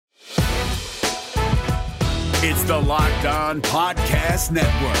It's the Locked On Podcast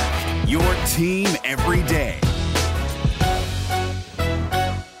Network, your team every day.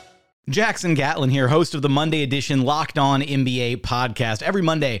 Jackson Gatlin here, host of the Monday edition Locked On NBA podcast. Every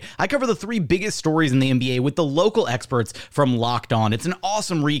Monday, I cover the three biggest stories in the NBA with the local experts from Locked On. It's an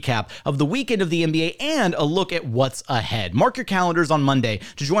awesome recap of the weekend of the NBA and a look at what's ahead. Mark your calendars on Monday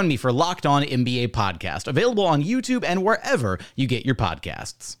to join me for Locked On NBA podcast, available on YouTube and wherever you get your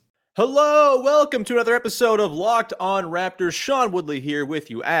podcasts. Hello, welcome to another episode of Locked On Raptors. Sean Woodley here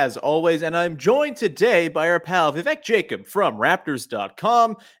with you as always, and I'm joined today by our pal Vivek Jacob from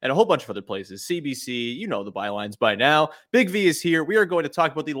Raptors.com and a whole bunch of other places. CBC, you know the bylines by now. Big V is here. We are going to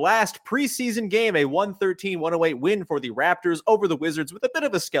talk about the last preseason game, a 113-108 win for the Raptors over the Wizards with a bit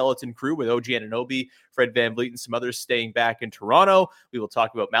of a skeleton crew with OG Anunoby, Fred VanVleet, and some others staying back in Toronto. We will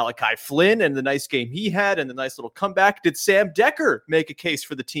talk about Malachi Flynn and the nice game he had and the nice little comeback. Did Sam Decker make a case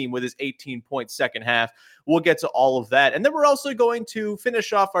for the team with his 18-point second half? We'll get to all of that. And then we're also going to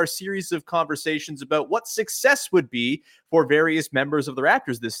finish off our series of conversations about what success would be for various members of the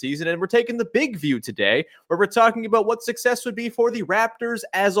Raptors this season. And we're taking the big view today, where we're talking about what success would be for the Raptors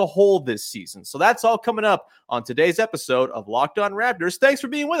as a whole this season. So that's all coming up on today's episode of Locked On Raptors. Thanks for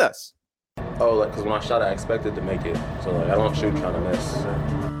being with us. Oh, because when I shot, I expected to make it. So I don't shoot trying to miss.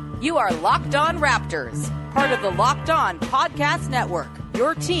 You are Locked On Raptors, part of the Locked On Podcast Network,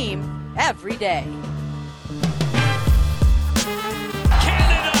 your team every day.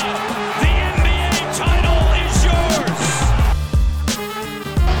 Canada, the NBA title is yours.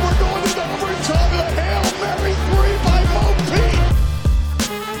 We're going to overtime. A Hail Mary 3 by Mo Pete.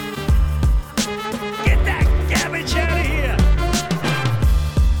 Get that garbage out of here.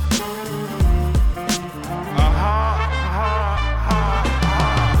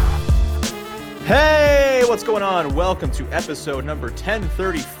 Hey, what's going on? Welcome to episode number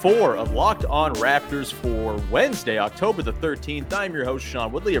 1034 of Locked On Raptors for Wednesday, October the 13th. I'm your host,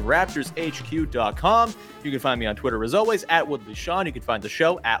 Sean Woodley of RaptorsHQ.com. You can find me on Twitter, as always, at WoodleySean. You can find the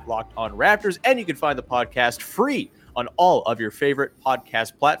show at Locked On Raptors, and you can find the podcast free on all of your favorite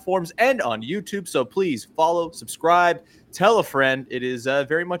podcast platforms and on YouTube. So please follow, subscribe, tell a friend. It is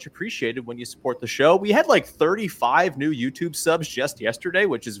very much appreciated when you support the show. We had like 35 new YouTube subs just yesterday,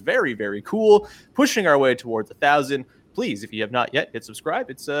 which is very, very cool. Pushing our way towards 1,000. Please, if you have not yet, hit subscribe.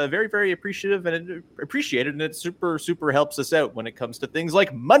 It's very, very appreciative and appreciated, and it super, super helps us out when it comes to things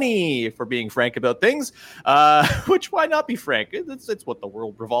like money, if we're being frank about things, which why not be frank? It's what the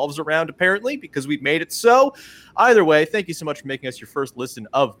world revolves around, apparently, because we've made it so. Either way, thank you so much for making us your first listen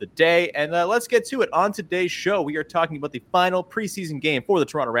of the day, and let's get to it. On today's show, we are talking about the final preseason game for the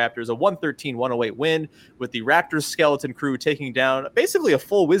Toronto Raptors, a 113-108 win with the Raptors skeleton crew taking down basically a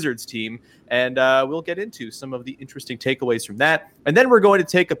full Wizards team. And we'll get into some of the interesting takeaways from that. And then we're going to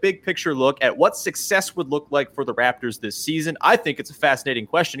take a big picture look at what success would look like for the Raptors this season. I think it's a fascinating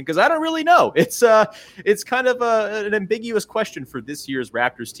question because I don't really know. It's kind of an ambiguous question for this year's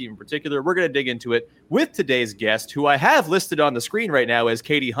Raptors team in particular. We're going to dig into it with today's guest, who I have listed on the screen right now as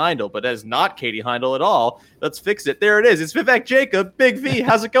Katie Heindel, but as not Katie Heindel at all. Let's fix it. There it is. It's Vivek Jacob. Big V.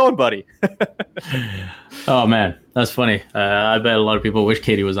 How's it going, buddy? Oh, man. That's funny. I bet a lot of people wish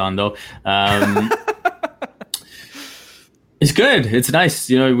Katie was on, though. It's good. It's nice.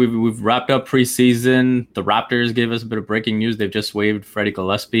 You know, we've wrapped up preseason. The Raptors gave us a bit of breaking news. They've just waived Freddie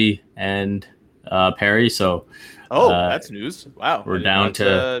Gillespie and Perry. So, that's news. Wow. We're down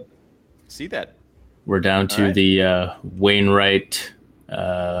to see that. We're down to the Wainwright,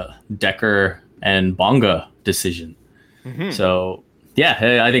 Decker, and Bonga decision. Mm-hmm. So,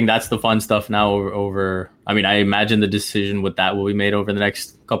 yeah, I think that's the fun stuff now over. I mean, I imagine the decision with that will be made over the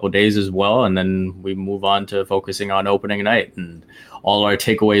next couple of days as well. And then we move on to focusing on opening night and all our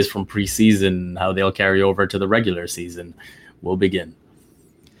takeaways from preseason, how they'll carry over to the regular season will begin.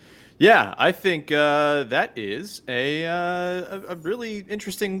 Yeah, I think that is a really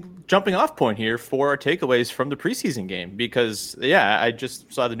interesting jumping off point here for our takeaways from the preseason game because, yeah, I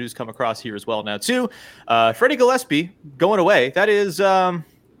just saw the news come across here as well now, too. Freddie Gillespie going away. That is,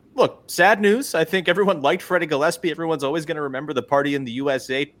 look, sad news. I think everyone liked Freddie Gillespie. Everyone's always going to remember the party in the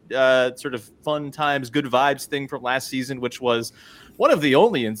USA sort of fun times, good vibes thing from last season, which was one of the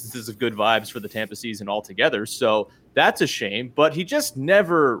only instances of good vibes for the Tampa season altogether. So that's a shame, but he just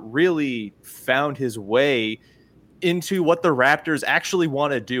never really found his way into what the Raptors actually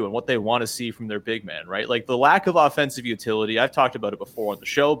want to do and what they want to see from their big man, right? Like the lack of offensive utility. I've talked about it before on the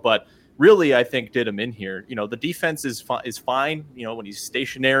show, but really, I think, did him in here. The defense is fine, when he's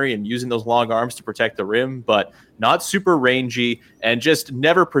stationary and using those long arms to protect the rim, but not super rangy, and just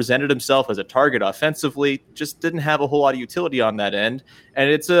never presented himself as a target offensively. Just didn't have a whole lot of utility on that end. And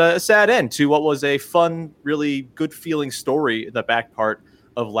it's a sad end to what was a fun, really good feeling story in the back part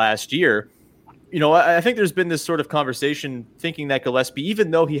of last year. I think there's been this sort of conversation thinking that Gillespie, even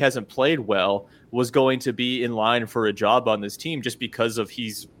though he hasn't played well, was going to be in line for a job on this team just because of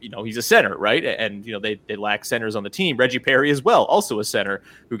he's a center, right? And, they lack centers on the team. Reggie Perry as well, also a center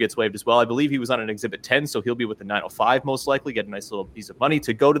who gets waived as well. I believe he was on an Exhibit 10, so he'll be with the 905 most likely, get a nice little piece of money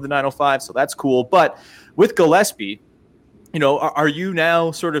to go to the 905, so that's cool. But with Gillespie, are you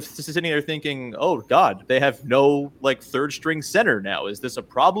now sort of sitting there thinking, oh, God, they have no third string center now? Is this a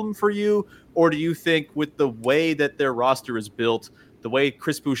problem for you? Or do you think with the way that their roster is built, the way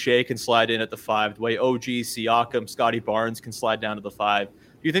Chris Boucher can slide in at the 5, the way OG, Siakam, Scotty Barnes can slide down to the 5, do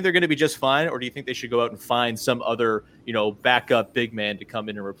you think they're going to be just fine? Or do you think they should go out and find some other, backup big man to come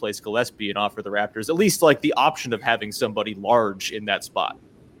in and replace Gillespie and offer the Raptors at least the option of having somebody large in that spot?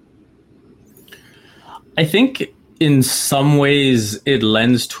 I think in some ways it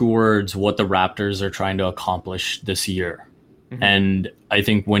lends towards what the Raptors are trying to accomplish this year. Mm-hmm. And I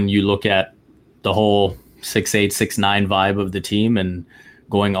think when you look at the whole 6'8", 6'9" vibe of the team and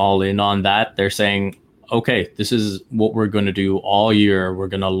going all in on that, they're saying, okay, this is what we're going to do all year. We're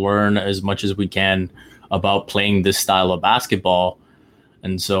going to learn as much as we can about playing this style of basketball.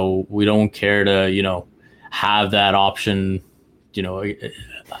 And so we don't care to, have that option,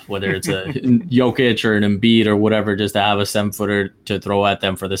 whether it's a Jokic or an Embiid or whatever, just to have a 7-footer to throw at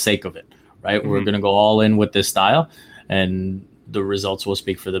them for the sake of it, right? Mm-hmm. We're going to go all in with this style, and the results will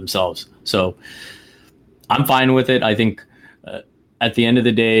speak for themselves. So I'm fine with it. I think at the end of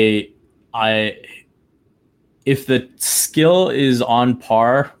the day, if the skill is on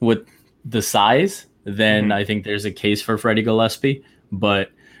par with the size, then mm-hmm. I think there's a case for Freddie Gillespie,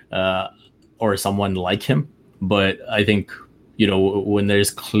 but or someone like him. But I think, when there's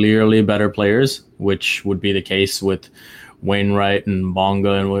clearly better players, which would be the case with Wainwright and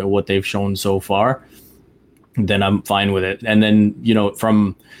Bonga and what they've shown so far, then I'm fine with it. And then,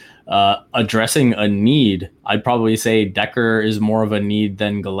 from addressing a need, I'd probably say Decker is more of a need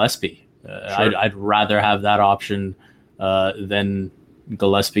than Gillespie. Sure. I'd rather have that option than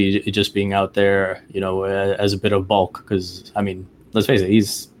Gillespie just being out there, as a bit of bulk. Because, let's face it,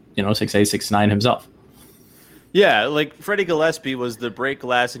 he's, 6'8", 6'9" himself. Yeah, Freddie Gillespie was the break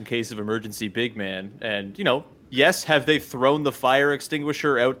glass in case of emergency big man. And, yes, have they thrown the fire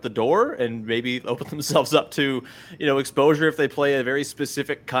extinguisher out the door and maybe opened themselves up to, exposure if they play a very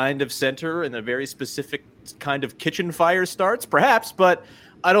specific kind of center and a very specific kind of kitchen fire starts? Perhaps, but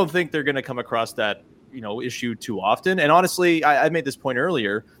I don't think they're going to come across that, issue too often. And honestly, I made this point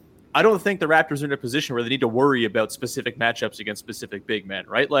earlier. I don't think the Raptors are in a position where they need to worry about specific matchups against specific big men,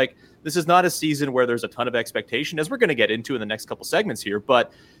 right? This is not a season where there's a ton of expectation, as we're going to get into in the next couple segments here.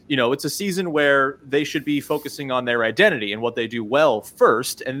 But, it's a season where they should be focusing on their identity and what they do well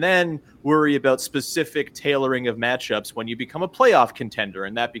first, and then worry about specific tailoring of matchups when you become a playoff contender,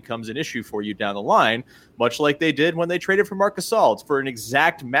 and that becomes an issue for you down the line, much like they did when they traded for Marc Gasol for an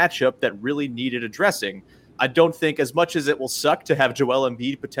exact matchup that really needed addressing. I don't think, as much as it will suck to have Joel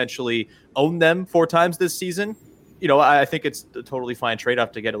Embiid potentially own them 4 times this season, I think it's a totally fine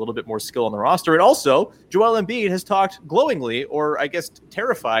trade-off to get a little bit more skill on the roster. And also, Joel Embiid has talked glowingly, or I guess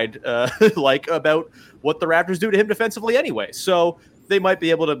terrified, about what the Raptors do to him defensively anyway. So they might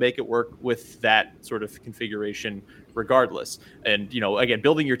be able to make it work with that sort of configuration regardless. And, again,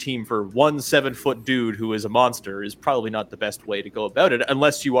 building your team for one 7-foot dude who is a monster is probably not the best way to go about it,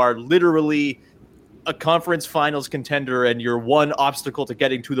 unless you are literally a conference finals contender and your one obstacle to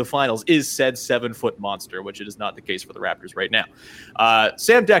getting to the finals is said 7-foot monster, which it is not the case for the Raptors right now.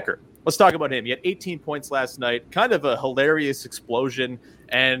 Sam Decker, let's talk about him. He had 18 points last night, kind of a hilarious explosion.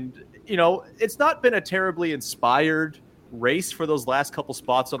 And, it's not been a terribly inspired race for those last couple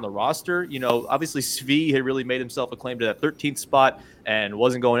spots on the roster. Obviously Svi had really made himself a claim to that 13th spot and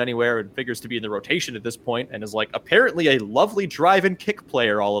wasn't going anywhere and figures to be in the rotation at this point and is apparently a lovely drive and kick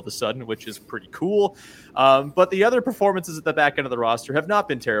player all of a sudden, which is pretty cool. But the other performances at the back end of the roster have not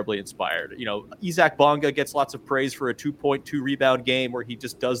been terribly inspired. Isaac Bonga gets lots of praise for a 2.2 rebound game where he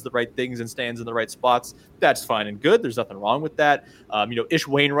just does the right things and stands in the right spots. That's fine and good. There's nothing wrong with that. Ish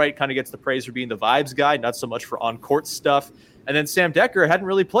Wainwright kind of gets the praise for being the vibes guy, not so much for on-court stuff. And then Sam Decker hadn't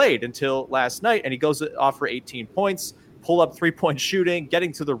really played until last night, and he goes off for 18 points, pull-up 3-point shooting,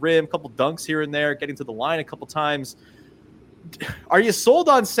 getting to the rim, a couple dunks here and there, getting to the line a couple times. Are you sold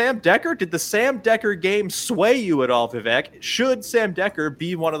on Sam Decker? Did the Sam Decker game sway you at all, Vivek? Should Sam Decker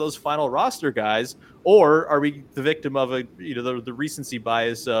be one of those final roster guys, or are we the victim of the recency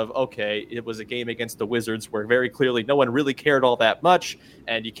bias of, okay, it was a game against the Wizards where very clearly no one really cared all that much,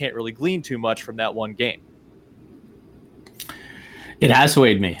 and you can't really glean too much from that one game? It has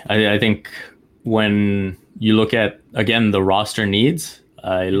swayed me. I think when you look at, again, the roster needs,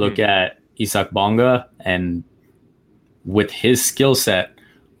 I look at Isaac Bonga, and with his skill set,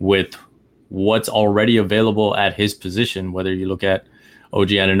 with what's already available at his position, whether you look at OG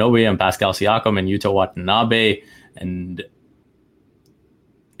Anunoby and Pascal Siakam and Yuta Watanabe, and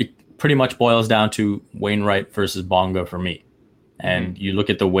it pretty much boils down to Wainwright versus Bonga for me. And you look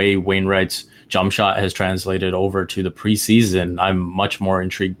at the way Wainwright's jump shot has translated over to the preseason, I'm much more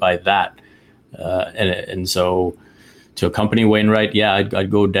intrigued by that. And so to accompany Wainwright, yeah, I'd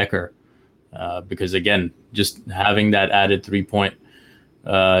go Decker. Because, again, just having that added 3-point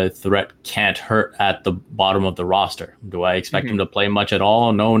threat can't hurt at the bottom of the roster. Do I expect him to play much at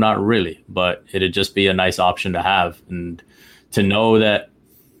all? No, not really. But it'd just be a nice option to have. And to know that,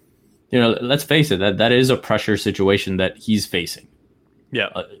 let's face it, that is a pressure situation that he's facing. Yeah.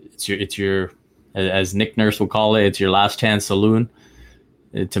 It's your, as Nick Nurse would call it, it's your last chance saloon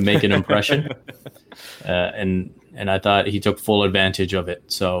to make an impression. And I thought he took full advantage of it.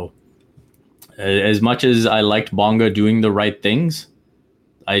 So as much as I liked Bonga doing the right things,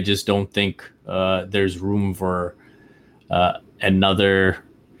 I just don't think there's room for another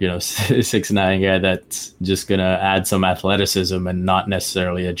 6'9" guy that's just gonna add some athleticism and not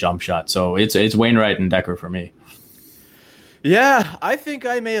necessarily a jump shot. So it's Wainwright and Decker for me. Yeah, I think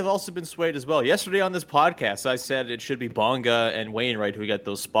I may have also been swayed as well. Yesterday on this podcast, I said it should be Bonga and Wainwright who got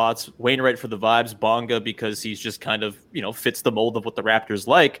those spots. Wainwright for the vibes, Bonga because he's just kind of, fits the mold of what the Raptors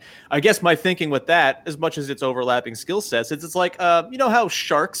like. I guess my thinking with that, as much as it's overlapping skill sets, it's like, how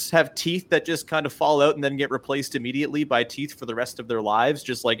sharks have teeth that just kind of fall out and then get replaced immediately by teeth for the rest of their lives,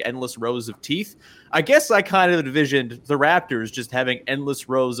 just like endless rows of teeth. I guess I kind of envisioned the Raptors just having endless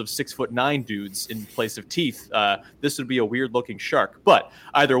rows of 6'9" dudes in place of teeth. This would be a weird looking shark, but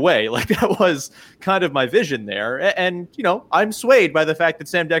either way, that was kind of my vision there. And I'm swayed by the fact that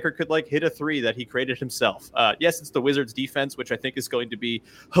Sam Decker could hit a three that he created himself. Yes, it's the Wizards defense, which I think is going to be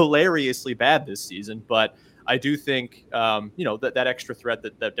hilariously bad this season, but I do think that extra threat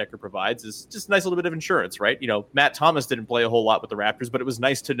that Decker provides is just a nice little bit of insurance, right? Matt Thomas didn't play a whole lot with the Raptors, but it was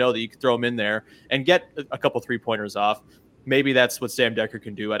nice to know that you could throw him in there and get a couple 3-pointers off. Maybe that's what Sam Decker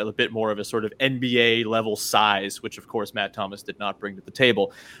can do at a bit more of a sort of NBA level size, which of course Matt Thomas did not bring to the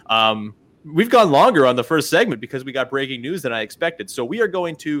table. We've gone longer on the first segment because we got breaking news than I expected. So we are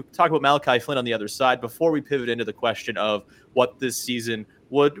going to talk about Malachi Flynn on the other side before we pivot into the question of what this season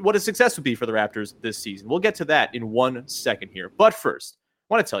what a success would be for the Raptors this season. We'll get to that in 1 second here. But first,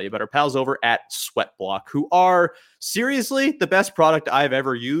 I want to tell you about our pals over at Sweatblock, who are seriously the best product I've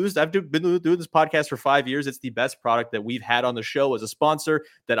ever used. I've been doing this podcast for 5 years. It's the best product that we've had on the show as a sponsor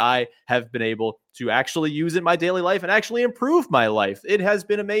that I have been able to actually use in my daily life and actually improve my life. It has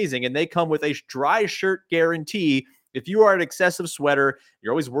been amazing. And they come with a dry shirt guarantee. If you are an excessive sweater,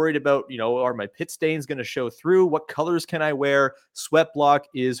 you're always worried about, are my pit stains going to show through? What colors can I wear? Sweatblock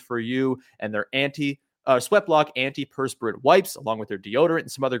is for you, and their Sweatblock antiperspirant wipes, along with their deodorant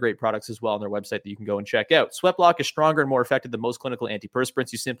and some other great products as well on their website that you can go and check out. Sweatblock is stronger and more effective than most clinical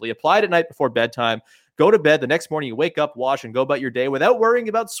antiperspirants. You simply apply it at night before bedtime, go to bed. The next morning, you wake up, wash, and go about your day without worrying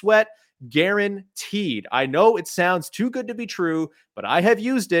about sweat. Guaranteed. I know it sounds too good to be true, but I have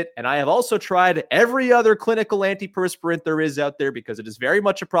used it, and I have also tried every other clinical antiperspirant there is out there because it is very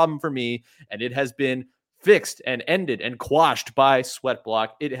much a problem for me, and it has been fixed and ended and quashed by Sweatblock.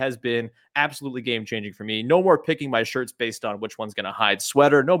 It has been absolutely game-changing for me. No more picking my shirts based on which one's going to hide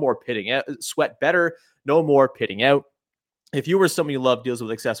sweater. No more pitting out, sweat better. No more pitting out. If you or someone you love deals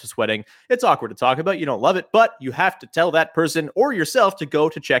with excessive sweating, it's awkward to talk about. You don't love it, but you have to tell that person or yourself to go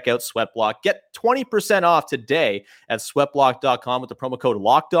to check out Sweatblock. Get 20% off today at sweatblock.com with the promo code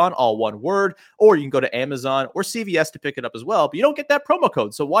LOCKEDON, all one word, or you can go to Amazon or CVS to pick it up as well, but you don't get that promo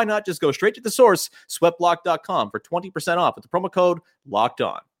code, so why not just go straight to the source, sweatblock.com, for 20% off with the promo code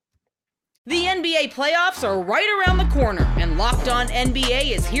LOCKEDON. The NBA playoffs are right around the corner, and Locked On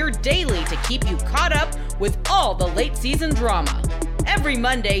NBA is here daily to keep you caught up with all the late season drama. Every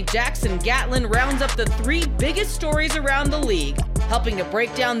Monday, Jackson Gatlin rounds up the 3 biggest stories around the league, helping to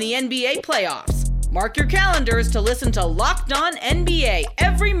break down the NBA playoffs. Mark your calendars to listen to Locked On NBA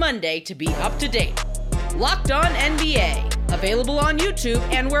every Monday to be up to date. Locked On NBA, available on YouTube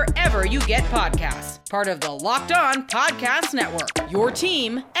and wherever you get podcasts. Part of the Locked On Podcast Network, your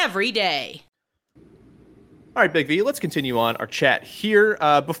team every day. All right, Big V, let's continue on our chat here.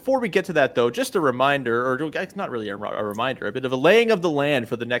 Before we get to that, though, just a reminder, or it's not really a reminder, a bit of a laying of the land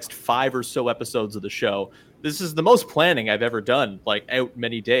for the next 5 or so episodes of the show. This is the most planning I've ever done, like out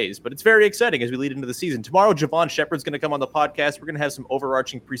many days, but it's very exciting as we lead into the season. Tomorrow, Javon Shepard's going to come on the podcast. We're going to have some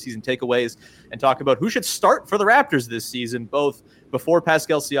overarching preseason takeaways and talk about who should start for the Raptors this season, both before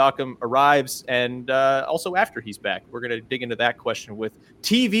Pascal Siakam arrives and also after he's back. We're going to dig into that question with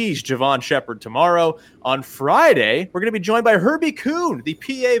TV's Javon Shepard tomorrow. On Friday, we're going to be joined by Herbie Kuhn, the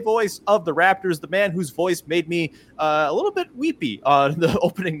PA voice of the Raptors, the man whose voice made me a little bit weepy on the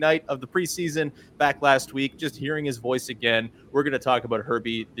opening night of the preseason back last week. Just hearing his voice again, we're going to talk about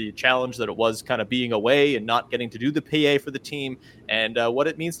Herbie, the challenge that it was kind of being away and not getting to do the PA for the team, and what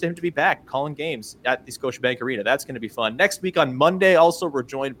it means to him to be back calling games at the Scotiabank Arena. That's going to be fun. Next week on Monday, also, we're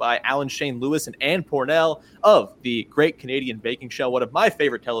joined by Alan Shane Lewis and Ann Pornell of the Great Canadian Baking Show, one of my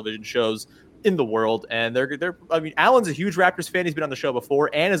favorite television shows in the world. And I mean, Alan's a huge Raptors fan. He's been on the show before.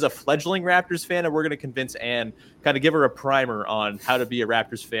 Ann is a fledgling Raptors fan, and we're going to convince Ann, kind of give her a primer on how to be a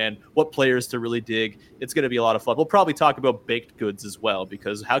Raptors fan, what players to really dig. It's going to be a lot of fun. We'll probably talk about baked goods as well,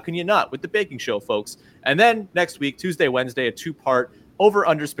 because how can you not with the baking show, folks? And then next week, Tuesday, Wednesday, a 2-part Over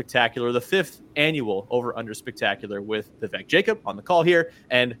Under Spectacular, the 5th annual Over Under Spectacular with Vivek Jacob on the call here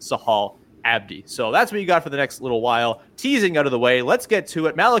and Sahal Abdi. So that's what you got for the next little while. Teasing out of the way, let's get to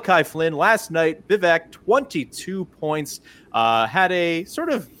it. Malachi Flynn last night, Vivek, 22 points, had a sort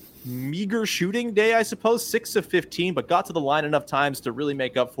of meager shooting day, I suppose, 6 of 15, but got to the line enough times to really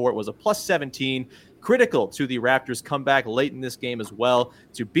make up for it. Was a plus 17, critical to the Raptors' comeback late in this game as well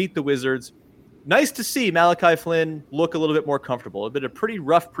to beat the Wizards. Nice to see Malachi Flynn look a little bit more comfortable. It's been a pretty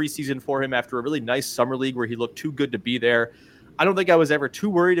rough preseason for him after a really nice summer league where he looked too good to be there. I don't think I was ever too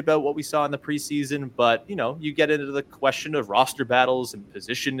worried about what we saw in the preseason, but, you know, you get into the question of roster battles and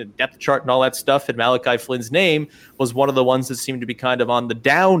position and depth chart and all that stuff, and Malachi Flynn's name was one of the ones that seemed to be kind of on the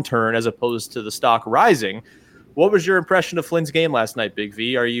downturn as opposed to the stock rising. What was your impression of Flynn's game last night, Big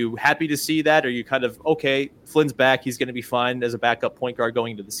V? Are you happy to see that? Are you kind of, okay, Flynn's back, he's going to be fine as a backup point guard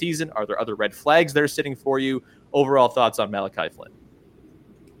going into the season? Are there other red flags that are sitting for you? Overall thoughts on Malachi Flynn?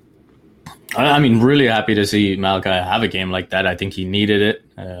 I mean, really happy to see Malachi have a game like that. I think he needed it.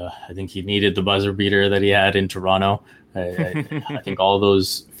 I think he needed the buzzer beater that he had in Toronto. I think all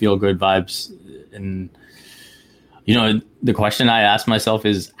those feel-good vibes. And, you know, the question I ask myself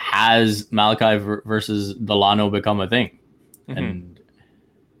is, has Malachi versus Delano become a thing? Mm-hmm. And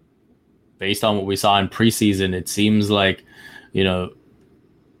based on what we saw in preseason, it seems like, you know,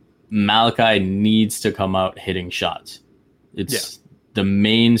 Malachi needs to come out hitting shots. It's the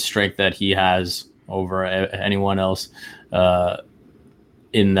main strength that he has over anyone else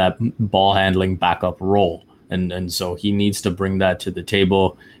in that ball handling backup role. And so he needs to bring that to the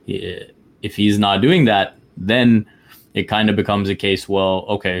table. If he's not doing that, then it kind of becomes a case, well,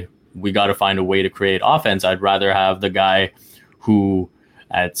 okay, we got to find a way to create offense. I'd rather have the guy who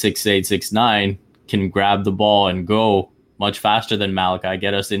at 6'8", 6'9", can grab the ball and go much faster than Malachi,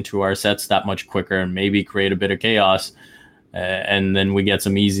 get us into our sets that much quicker, and maybe create a bit of chaos. And then we get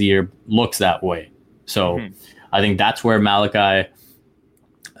some easier looks that way. So I think that's where Malachi,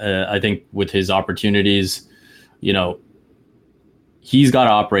 I think with his opportunities, you know, he's got to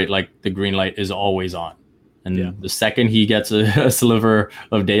operate like the green light is always on. And the second he gets a sliver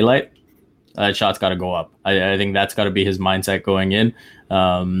of daylight, that shot's got to go up. I think that's got to be his mindset going in.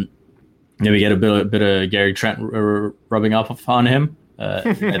 Maybe get a bit of Gary Trent rubbing up on him.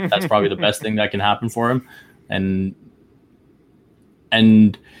 That's probably the best thing that can happen for him.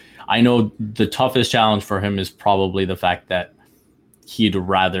 And I know the toughest challenge for him is probably the fact that he'd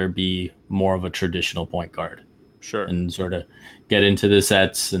rather be more of a traditional point guard. Sure. And sort of get into the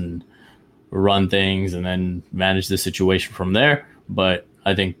sets and run things and then manage the situation from there. But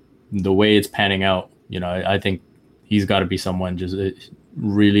I think the way it's panning out, you know, I think he's got to be someone just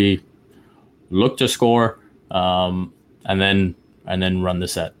really look to score and then run the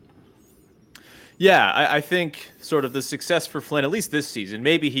set. Yeah, I think sort of the success for Flynn, at least this season,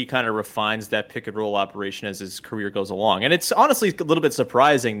 maybe he kind of refines that pick and roll operation as his career goes along. And it's honestly a little bit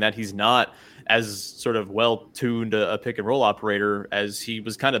surprising that he's not as sort of well-tuned a pick and roll operator as he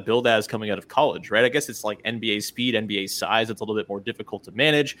was kind of billed as coming out of college, right? I guess it's like NBA speed, NBA size. It's a little bit more difficult to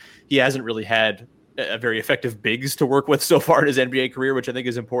manage. He hasn't really had a very effective bigs to work with so far in his NBA career, which I think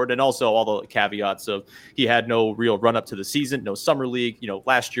is important. And also all the caveats of he had no real run up to the season, no summer league. You know,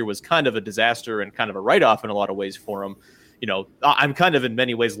 last year was kind of a disaster and kind of a write-off in a lot of ways for him. You know, I'm kind of in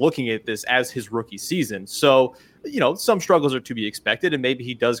many ways looking at this as his rookie season. So, you know, some struggles are to be expected, and maybe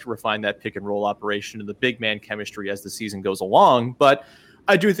he does refine that pick and roll operation and the big man chemistry as the season goes along. But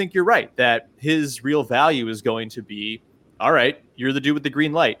I do think you're right that his real value is going to be, all right, you're the dude with the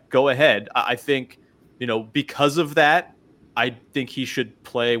green light. Go ahead. I think, because of that, I think he should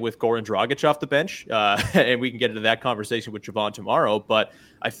play with Goran Dragic off the bench, and we can get into that conversation with Javon tomorrow. But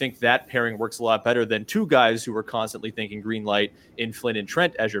I think that pairing works a lot better than two guys who are constantly thinking green light in Flynn and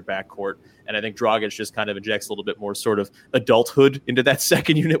Trent as your backcourt. And I think Dragic just kind of injects a little bit more sort of adulthood into that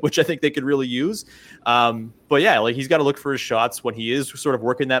second unit, which I think they could really use. But yeah, he's got to look for his shots when he is sort of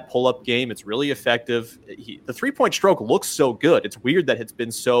working that pull-up game. It's really effective. The three-point stroke looks so good. It's weird that it's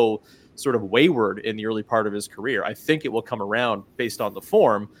been so sort of wayward in the early part of his career. I think it will come around based on the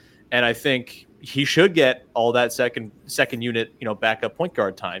form. And I think he should get all that second unit, backup point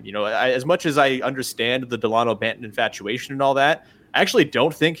guard time. As much as I understand the Delano Banton infatuation and all that, I actually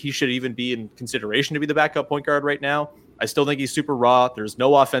don't think he should even be in consideration to be the backup point guard right now. I still think he's super raw. There's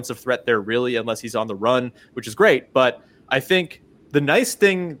no offensive threat there really, unless he's on the run, which is great. But I think the nice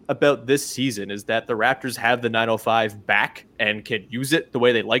thing about this season is that the Raptors have the 905 back and can use it the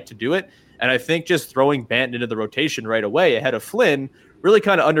way they like to do it. And I think just throwing Banton into the rotation right away ahead of Flynn really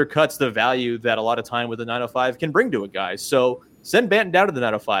kind of undercuts the value that a lot of time with the 905 can bring to a guy. So send Banton down to the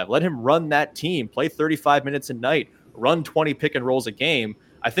 905. Let him run that team, play 35 minutes a night, run 20 pick and rolls a game.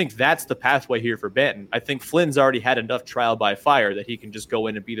 I think that's the pathway here for Banton. I think Flynn's already had enough trial by fire that he can just go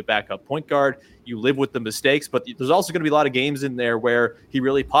in and be the backup point guard. You live with the mistakes, but there's also going to be a lot of games in there where he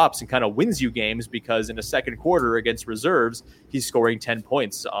really pops and kind of wins you games because in a second quarter against reserves, he's scoring 10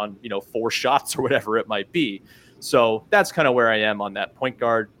 points on, 4 shots or whatever it might be. So that's kind of where I am on that point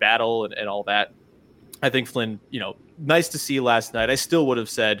guard battle and all that. I think Flynn, nice to see last night. I still would have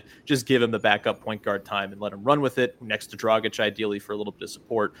said just give him the backup point guard time and let him run with it next to Dragic, ideally for a little bit of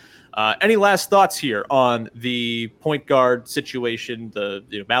support. Any last thoughts here on the point guard situation,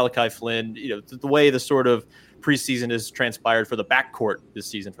 the Malachi Flynn, the way the sort of preseason is transpired for the backcourt this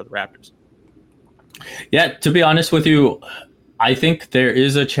season for the Raptors? Yeah, to be honest with you, I think there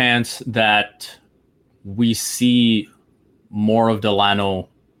is a chance that we see more of Delano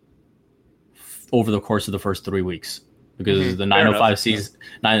over the course of the first 3 weeks, because the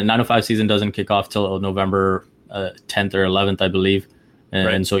 905 season doesn't kick off till November 10th or 11th, I believe.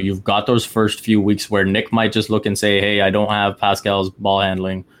 And so you've got those first few weeks where Nick might just look and say, hey, I don't have Pascal's ball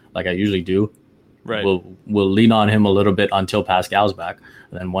handling like I usually do. Right. We'll lean on him a little bit until Pascal's back.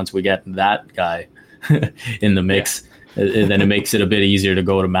 And then once we get that guy in the mix, then it makes it a bit easier to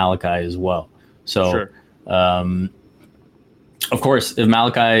go to Malachi as well. So, of course, if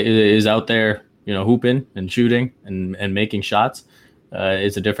Malachi is out there, hooping and shooting and making shots,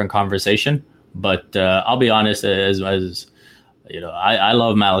 it's a different conversation. But I'll be honest, as I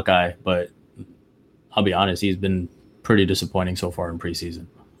love Malachi, but I'll be honest, he's been pretty disappointing so far in preseason.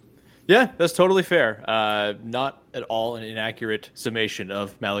 Yeah, that's totally fair. Not at all an inaccurate summation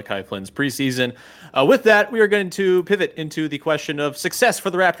of Malachi Flynn's preseason. With that, we are going to pivot into the question of success for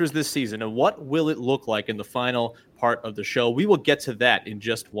the Raptors this season and what will it look like in the final part of the show. We will get to that in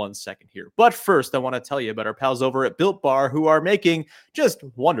just 1 second here. But first, I want to tell you about our pals over at Built Bar, who are making just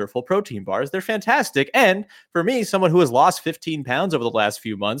wonderful protein bars. They're fantastic. And for me, someone who has lost 15 pounds over the last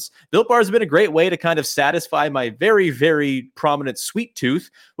few months, Built Bar has been a great way to kind of satisfy my very, very prominent sweet tooth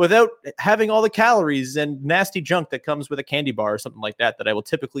without having all the calories and nasty junk that comes with a candy bar or something like that I will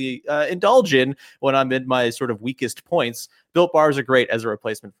typically indulge in when I'm in my sort of weakest points. Built Bars are great as a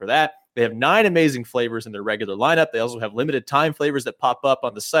replacement for that. They have 9 amazing flavors in their regular lineup. They also have limited time flavors that pop up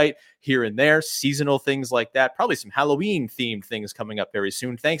on the site here and there, seasonal things like that, probably some Halloween themed things coming up very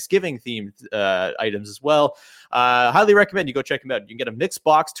soon, Thanksgiving themed items as well. Highly recommend you go check them out. You can get a mixed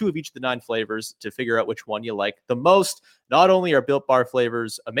box, 2 of each of the 9 flavors to figure out which one you like the most. Not only are Built Bar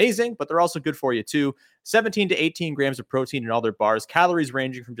flavors amazing, but they're also good for you too. 17 to 18 grams of protein in all their bars, calories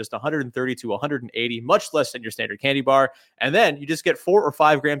ranging from just 130 to 180, much less than your standard candy bar. And then you just get 4 or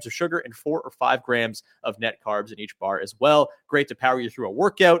 5 grams of sugar and 4 or 5 grams of net carbs in each bar as well. Great to power you through a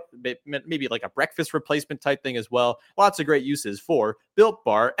workout, maybe like a breakfast replacement type thing as well. Lots of great uses for Built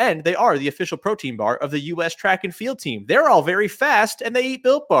Bar, and they are the official protein bar of the U.S. track and field team. They're all very fast, and they eat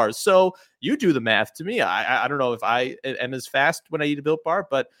Built Bars. So you do the math. To me, I don't know if I am as fast when I eat a Built Bar,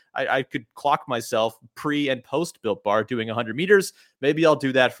 but I could clock myself pre and post Built Bar doing 100 meters. Maybe I'll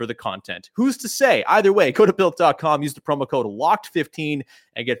do that for the content. Who's to say? Either way, go to Built.com, use the promo code LOCKED15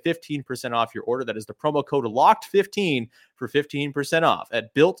 and get 15% off your order. That is the promo code LOCKED15 for 15% off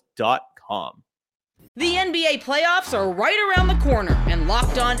at Built.com. The NBA playoffs are right around the corner, and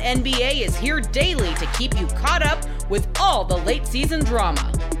Locked On NBA is here daily to keep you caught up with all the late season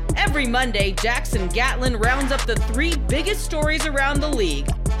drama. Every Monday, Jackson Gatlin rounds up the 3 biggest stories around the league,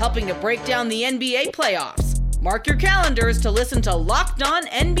 helping to break down the NBA playoffs. Mark your calendars to listen to Locked On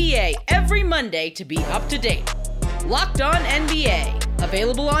NBA every Monday to be up to date. Locked On NBA,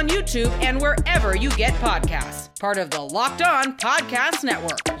 available on YouTube and wherever you get podcasts. Part of the Locked On Podcast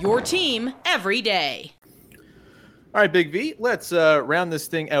Network, your team every day. All right, Big V, let's round this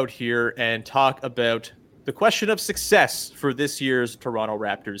thing out here and talk about the question of success for this year's Toronto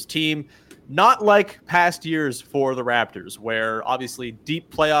Raptors team. Not like past years for the Raptors, where obviously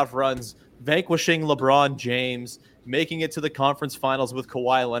deep playoff runs, vanquishing LeBron James, making it to the conference finals with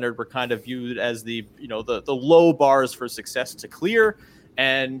Kawhi Leonard were kind of viewed as the low bars for success to clear.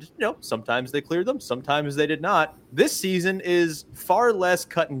 And, sometimes they cleared them, sometimes they did not. This season is far less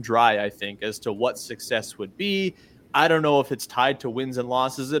cut and dry, I think, as to what success would be. I don't know if it's tied to wins and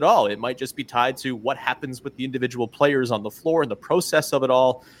losses at all. It might just be tied to what happens with the individual players on the floor and the process of it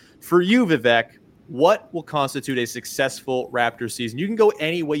all. For you, Vivek, what will constitute a successful Raptors season? You can go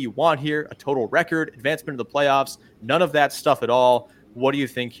any way you want here, a total record, advancement in the playoffs, none of that stuff at all. What do you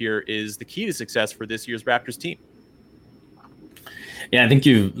think here is the key to success for this year's Raptors team? Yeah, I think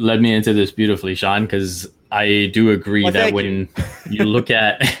you've led me into this beautifully, Sean, because I do agree that when you look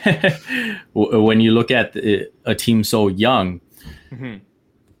at a team so young,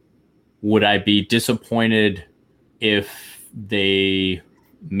 would I be disappointed if they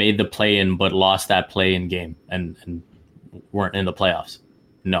made the play-in but lost that play-in game and weren't in the playoffs?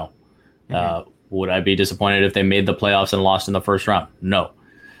 No. Would I be disappointed if they made the playoffs and lost in the first round? No.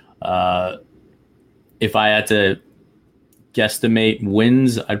 If I had to guesstimate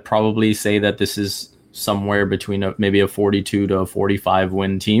wins, I'd probably say that this is somewhere between maybe a 42 to a 45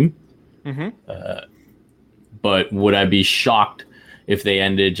 win team. But would I be shocked if they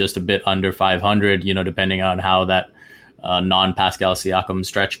ended just a bit under 500, depending on how that non-Pascal Siakam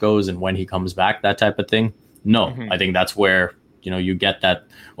stretch goes and when he comes back, that type of thing? No, I think that's where, you get that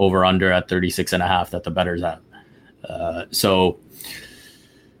over under at 36.5 that the bettors have. So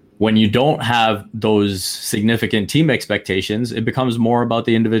when you don't have those significant team expectations, it becomes more about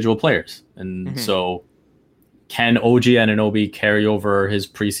the individual players. And so can OG Anunoby carry over his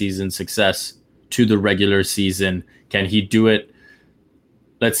preseason success to the regular season? Can he do it?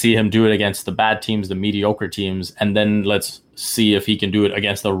 Let's see him do it against the bad teams, the mediocre teams, and then let's see if he can do it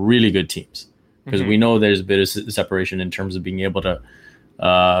against the really good teams. Because we know there's a bit of separation in terms of being able to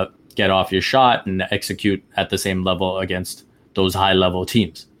get off your shot and execute at the same level against those high-level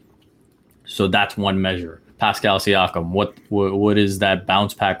teams. So that's one measure. Pascal Siakam, what is that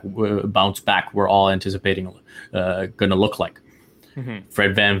bounce back we're all anticipating going to look like?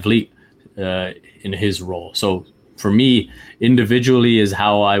 Fred VanVleet in his role. So for me, individually is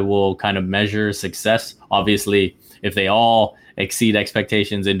how I will kind of measure success. Obviously, if they all exceed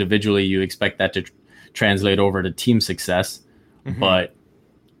expectations individually, you expect that to translate over to team success. But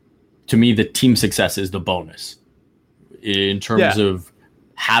to me, the team success is the bonus. In terms of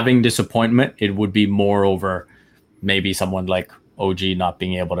having disappointment, it would be more over maybe someone like OG not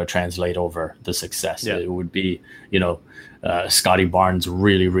being able to translate over the success. It would be, Scotty Barnes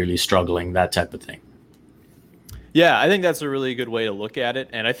really, really struggling, that type of thing. Yeah, I think that's a really good way to look at it.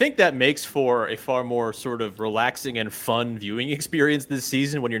 And I think that makes for a far more sort of relaxing and fun viewing experience this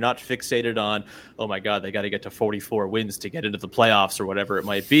season when you're not fixated on, oh my God, they got to get to 44 wins to get into the playoffs or whatever it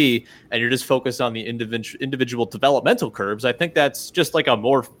might be. And you're just focused on the individual developmental curves. I think that's just like a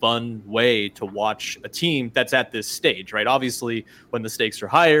more fun way to watch a team that's at this stage, right? Obviously, when the stakes are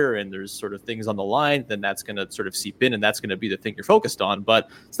higher and there's sort of things on the line, then that's going to sort of seep in and that's going to be the thing you're focused on. But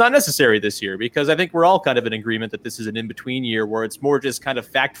it's not necessary this year because I think we're all kind of in agreement that this is an in-between year where it's more just kind of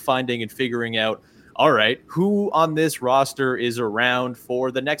fact-finding and figuring out, all right, who on this roster is around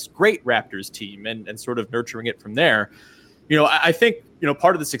for the next great Raptors team and sort of nurturing it from there. I think,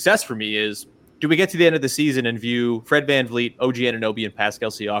 part of the success for me is, do we get to the end of the season and view Fred VanVleet, OG Anunoby, and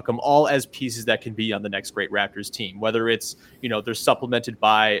Pascal Siakam all as pieces that can be on the next great Raptors team? Whether it's, they're supplemented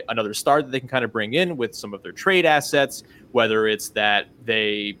by another star that they can kind of bring in with some of their trade assets, whether it's that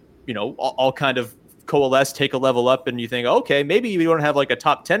they, all kind of coalesce, take a level up, and you think, okay, maybe we don't have like a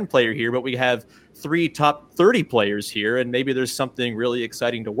top 10 player here, but we have 3 top 30 players here, and maybe there's something really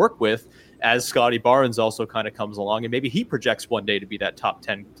exciting to work with as Scotty Barnes also kind of comes along, and maybe he projects one day to be that top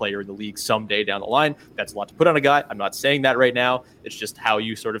 10 player in the league someday down the line. That's a lot to put on a guy. I'm not saying that right now. It's just how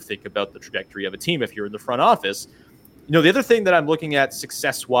you sort of think about the trajectory of a team if you're in the front office. The other thing that I'm looking at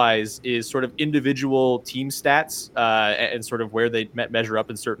success-wise is sort of individual team stats and sort of where they measure up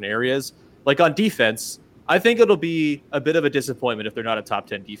in certain areas. Like on defense, I think it'll be a bit of a disappointment if they're not a top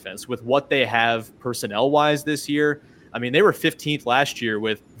 10 defense with what they have personnel-wise this year. I mean, they were 15th last year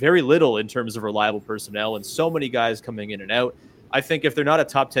with very little in terms of reliable personnel and so many guys coming in and out. I think if they're not a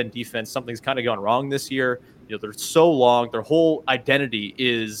top 10 defense, something's kind of gone wrong this year. they're so long. Their whole identity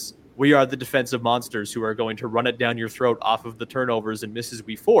is we are the defensive monsters who are going to run it down your throat off of the turnovers and misses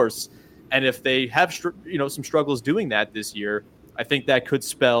we force. And if they have some struggles doing that this year, I think that could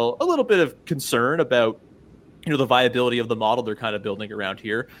spell a little bit of concern about the viability of the model they're kind of building around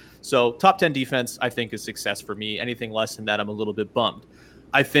here. So top 10 defense, I think, is success for me. Anything less than that, I'm a little bit bummed.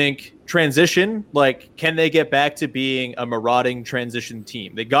 I think transition, can they get back to being a marauding transition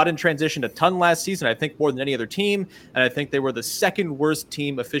team? They got in transition a ton last season, I think more than any other team, and I think they were the second worst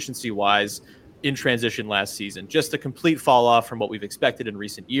team efficiency-wise in transition last season. Just a complete fall off from what we've expected in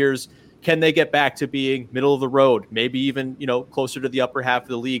recent years. Can they get back to being middle of the road, maybe even, closer to the upper half of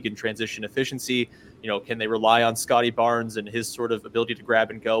the league in transition efficiency? Can they rely on Scotty Barnes and his sort of ability to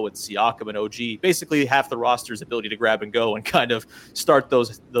grab and go, and Siakam and OG, basically half the roster's ability to grab and go and kind of start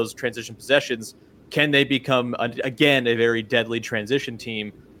those transition possessions? Can they become, again, a very deadly transition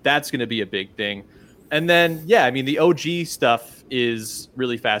team? That's going to be a big thing. And then, the OG stuff is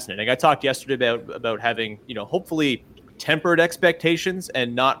really fascinating. I talked yesterday about having, hopefully tempered expectations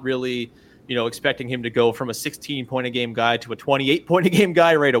and not really, expecting him to go from a 16-point-a-game guy to a 28-point-a-game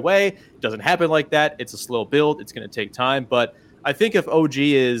guy right away. It doesn't happen like that. It's a slow build. It's going to take time. But I think if OG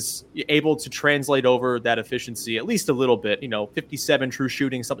is able to translate over that efficiency at least a little bit, 57 true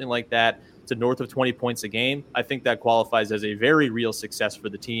shooting, something like that, to north of 20 points a game, I think that qualifies as a very real success for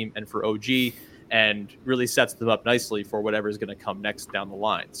the team and for OG, and really sets them up nicely for whatever is going to come next down the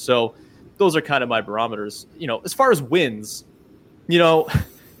line. So those are kind of my barometers. As far as wins,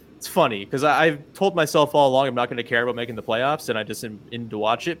 it's funny because I've told myself all along I'm not going to care about making the playoffs, and I just am in to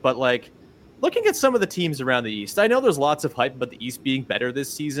watch it. But looking at some of the teams around the East, I know there's lots of hype about the East being better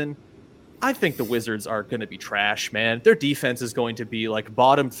this season. I think the Wizards are going to be trash, man. Their defense is going to be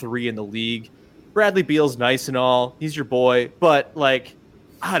bottom 3 in the league. Bradley Beal's nice and all. He's your boy. But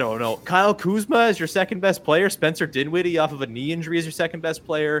I don't know. Kyle Kuzma is your second best player. Spencer Dinwiddie off of a knee injury is your second best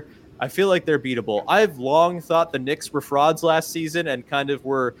player. I feel like they're beatable. I've long thought the Knicks were frauds last season and kind of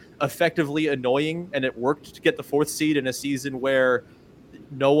were effectively annoying, and it worked to get the 4th seed in a season where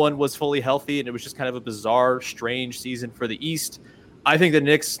no one was fully healthy, and it was just kind of a bizarre, strange season for the East. I think the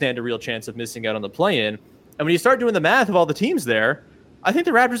Knicks stand a real chance of missing out on the play-in. And when you start doing the math of all the teams there, I think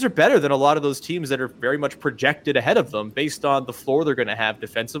the Raptors are better than a lot of those teams that are very much projected ahead of them based on the floor they're going to have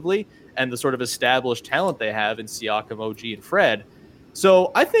defensively and the sort of established talent they have in Siakam, OG, and Fred.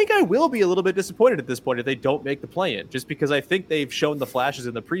 So I think I will be a little bit disappointed at this point if they don't make the play-in, just because I think they've shown the flashes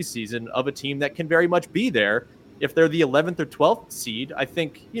in the preseason of a team that can very much be there. If they're the 11th or 12th seed, I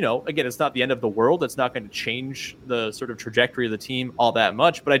think, again, it's not the end of the world. It's not going to change the sort of trajectory of the team all that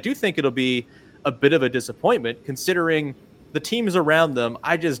much. But I do think it'll be a bit of a disappointment considering the teams around them.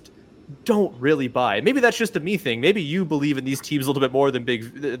 I just don't really buy. Maybe that's just a me thing. Maybe you believe in these teams a little bit more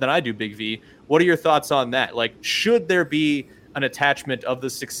than I do, Big V. What are your thoughts on that? Should there be an attachment of the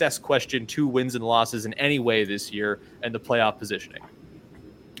success question to wins and losses in any way this year and the playoff positioning?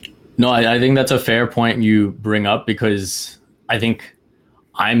 No, I think that's a fair point you bring up, because I think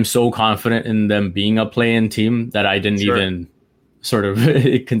I'm so confident in them being a play-in team that I didn't even sort of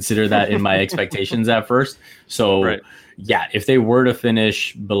consider that in my expectations at first. So if they were to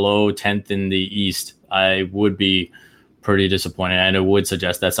finish below 10th in the East, I would be pretty disappointed, and it would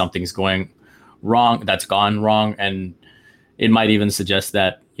suggest that something's going wrong, that's gone wrong, and it might even suggest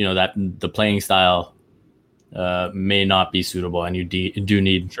that, that the playing style may not be suitable, and you do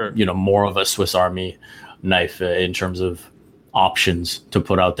need, more of a Swiss Army knife in terms of options to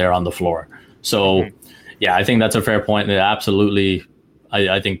put out there on the floor. So, I think that's a fair point. And absolutely,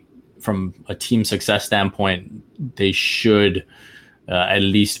 I think from a team success standpoint, they should at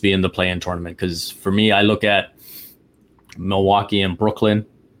least be in the play-in tournament. Because for me, I look at Milwaukee and Brooklyn.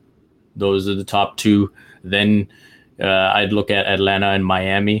 Those are the top 2. Then I'd look at Atlanta and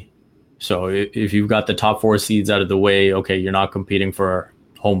Miami. So if you've got the top 4 seeds out of the way, okay, you're not competing for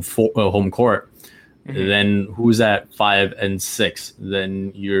home court. Then who's at 5 and 6?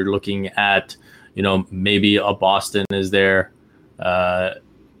 Then you're looking at, maybe a Boston is there.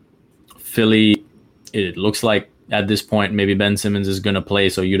 Philly, it looks like at this point, maybe Ben Simmons is going to play.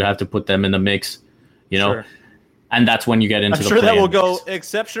 So you'd have to put them in the mix, And that's when you get into the play-in. I'm sure that will go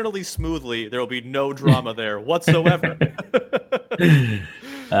exceptionally smoothly. There will be no drama there whatsoever.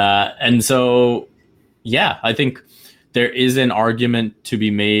 And so, I think there is an argument to be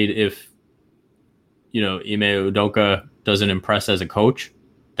made if, Ime Udoka doesn't impress as a coach,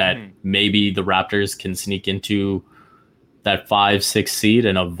 that maybe the Raptors can sneak into that 5-6 seed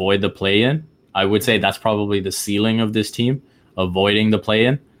and avoid the play-in. I would say that's probably the ceiling of this team, avoiding the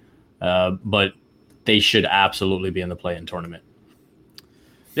play-in. But they should absolutely be in the play-in tournament.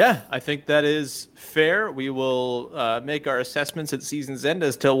 Yeah, I think that is fair. We will make our assessments at season's end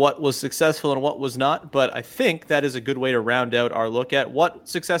as to what was successful and what was not. But I think that is a good way to round out our look at what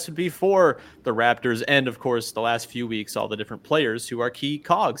success would be for the Raptors. And of course, the last few weeks, all the different players who are key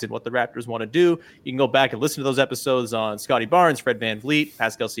cogs in what the Raptors want to do. You can go back and listen to those episodes on Scotty Barnes, Fred VanVleet,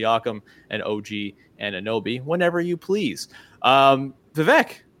 Pascal Siakam, and OG Anunoby whenever you please.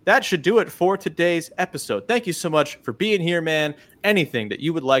 Vivek, that should do it for today's episode. Thank you so much for being here, man. Anything that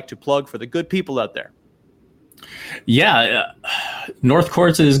you would like to plug for the good people out there? Yeah, North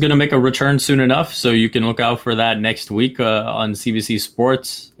Courts is going to make a return soon enough, so you can look out for that next week on CBC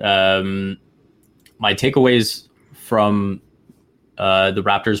Sports. My takeaways from the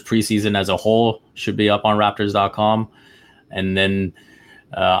Raptors preseason as a whole should be up on Raptors.com. And then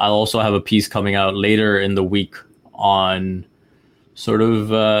I'll also have a piece coming out later in the week on sort of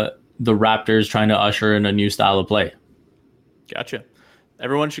the Raptors trying to usher in a new style of play. Gotcha.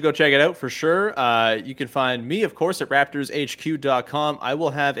 Everyone should go check it out for sure. You can find me, of course, at RaptorsHQ.com. I will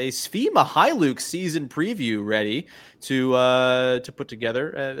have a Svi Mykhailiuk season preview ready to put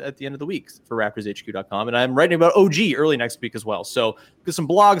together at the end of the week for RaptorsHQ.com. And I'm writing about OG early next week as well. So got some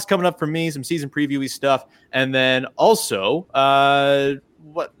blogs coming up from me, some season preview-y stuff. And then also,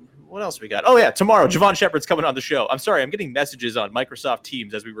 what else we got? Oh, yeah, tomorrow, Javon Shepard's coming on the show. I'm sorry, I'm getting messages on Microsoft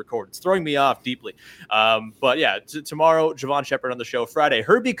Teams as we record. It's throwing me off deeply. But yeah, tomorrow, Javon Shepard on the show. Friday,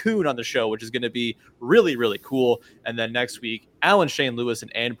 Herbie Kuhn on the show, which is going to be really, really cool. And then next week, Alan Shane Lewis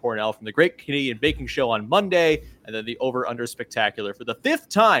and Ann Pornell from the Great Canadian Baking Show on Monday. And then the Over-Under Spectacular for the 5th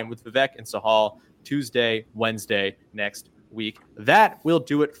time with Vivek and Sahal, Tuesday, Wednesday next week. That will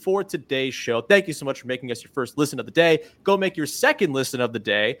do it for today's show. Thank you so much for making us your first listen of the day. Go make your second listen of the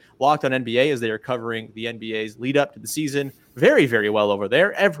day, Locked on NBA, as they are covering the NBA's lead up to the season very, very well over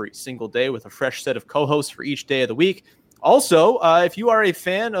there every single day with a fresh set of co-hosts for each day of the week. Also, if you are a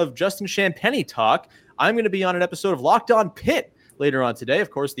fan of Justin Champagnie talk, I'm going to be on an episode of Locked on Pitt later on today.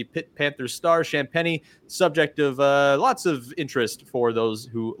 Of course, the Pitt Panthers star Champagnie, subject of lots of interest for those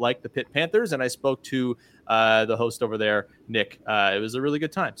who like the Pitt Panthers. And I spoke to the host over there, Nick. It was a really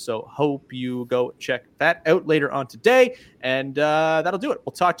good time. So hope you go check that out later on today. And that'll do it.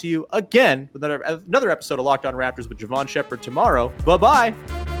 We'll talk to you again with another episode of Locked on Raptors with Javon Shepard tomorrow. Bye-bye.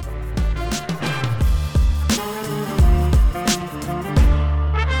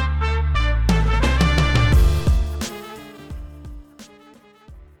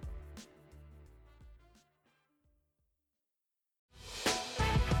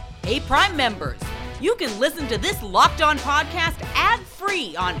 Hey, Prime members, you can listen to this Locked On podcast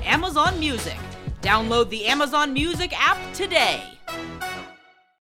ad-free on Amazon Music. Download the Amazon Music app today.